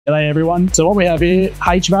G'day everyone. So what we have here,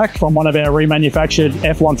 HVAC from one of our remanufactured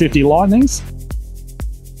F-150 Lightnings.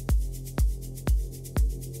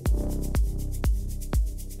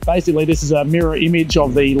 Basically, this is a mirror image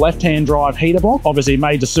of the left-hand drive heater box, obviously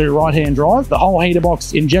made to suit right-hand drive. The whole heater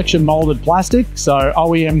box injection molded plastic, so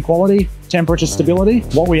OEM quality, temperature stability.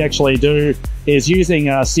 What we actually do is using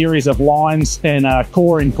a series of lines and a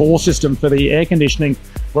core-in-core system for the air conditioning,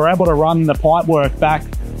 we're able to run the pipework back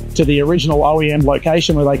to the original OEM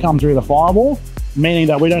location where they come through the firewall, meaning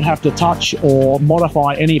that we don't have to touch or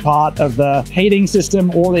modify any part of the heating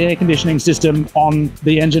system or the air conditioning system on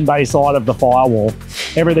the engine bay side of the firewall.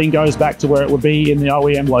 Everything goes back to where it would be in the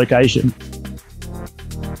OEM location.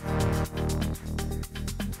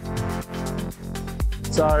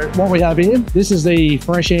 So what we have here, this is the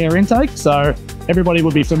fresh air intake. So everybody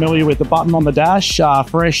would be familiar with the button on the dash,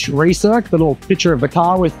 fresh recirc, the little picture of the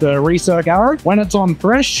car with the recirc arrow. When it's on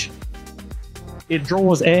fresh, it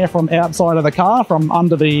draws air from outside of the car, from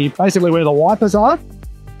under basically where the wipers are.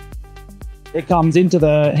 It comes into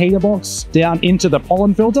the heater box, down into the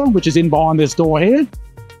pollen filter, which is in behind this door here.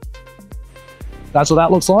 That's what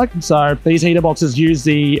that looks like. So these heater boxes use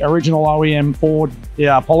the original OEM Ford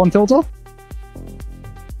pollen filter.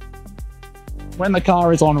 When the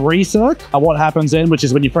car is on recirc, what happens then, which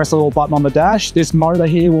is when you press the little button on the dash, this motor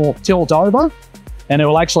here will tilt over and it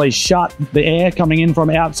will actually shut the air coming in from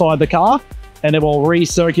outside the car, and it will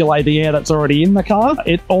recirculate the air that's already in the car.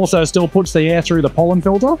 It also still puts the air through the pollen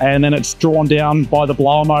filter, and then it's drawn down by the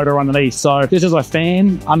blower motor underneath. So this is a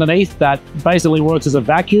fan underneath that basically works as a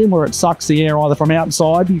vacuum, where it sucks the air either from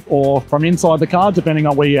outside or from inside the car, depending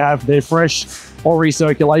on where you have the fresh or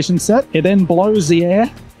recirculation set. It then blows the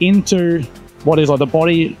air into what is like the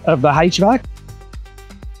body of the HVAC.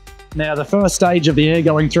 Now, the first stage of the air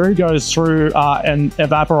going through goes through an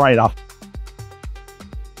evaporator.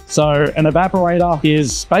 So an evaporator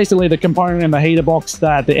is basically the component in the heater box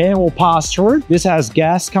that the air will pass through. This has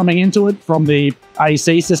gas coming into it from the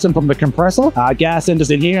AC system, from the compressor. Gas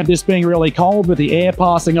enters in here, this being really cold with the air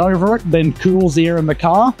passing over it, then cools the air in the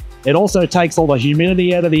car. It also takes all the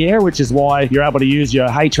humidity out of the air, which is why you're able to use your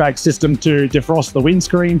HVAC system to defrost the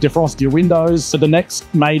windscreen, defrost your windows. So the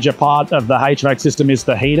next major part of the HVAC system is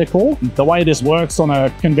the heater core. The way this works on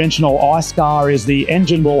a conventional ICE car is the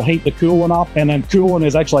engine will heat the coolant up, and then coolant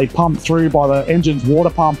is actually pumped through by the engine's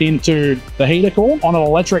water pump into the heater core. On an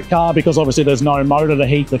electric car, because obviously there's no motor to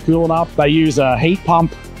heat the coolant up, they use a heat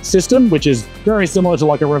pump system, which is very similar to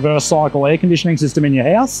like a reverse cycle air conditioning system in your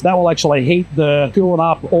house. That will actually heat the coolant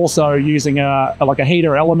up, also using like a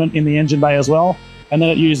heater element in the engine bay as well. And then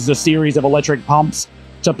it uses a series of electric pumps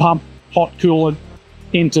to pump hot coolant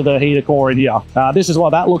into the heater core in here. This is what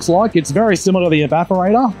that looks like. It's very similar to the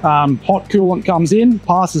evaporator. Hot coolant comes in,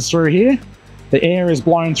 passes through here. The air is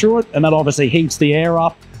blown through it, and that obviously heats the air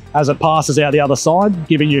up as it passes out the other side,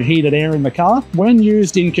 giving you heated air in the car. When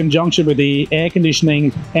used in conjunction with the air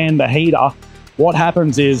conditioning and the heater, what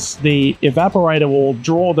happens is the evaporator will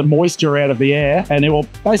draw the moisture out of the air, and it will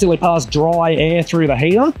basically pass dry air through the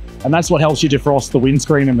heater, and that's what helps you defrost the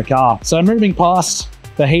windscreen in the car. So moving past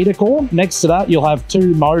the heater core, next to that you'll have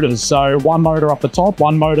two motors. So one motor up the top,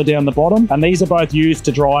 one motor down the bottom, and these are both used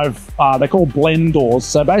to drive, they're called blend doors.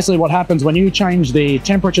 So basically what happens when you change the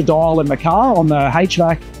temperature dial in the car on the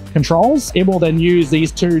HVAC controls, it will then use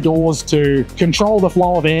these two doors to control the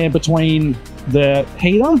flow of air between the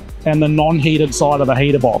heater and the non-heated side of the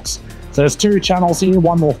heater box. So there's two channels here,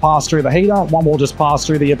 one will pass through the heater, one will just pass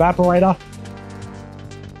through the evaporator,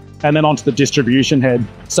 and then onto the distribution head.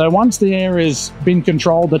 So once the air has been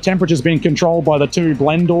controlled, the temperature's been controlled by the two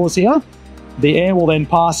blend doors here, the air will then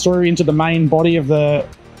pass through into the main body of the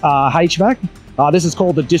HVAC. This is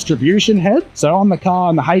called the distribution head. So on the car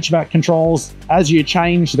and the HVAC controls, as you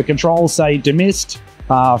change the controls, say demist,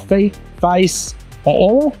 feet, face, or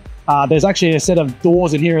all, there's actually a set of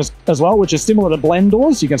doors in here as well, which is similar to blend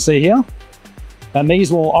doors, you can see here. And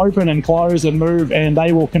these will open and close and move, and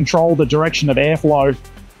they will control the direction of airflow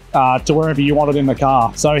to wherever you want it in the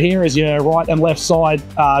car. So here is your right and left side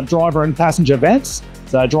driver and passenger vents.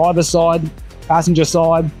 So driver's side, passenger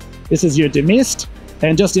side, this is your demist.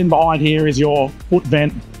 And just in behind here is your foot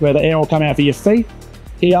vent, where the air will come out for your feet,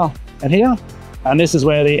 here and here. And this is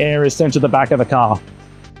where the air is sent to the back of the car.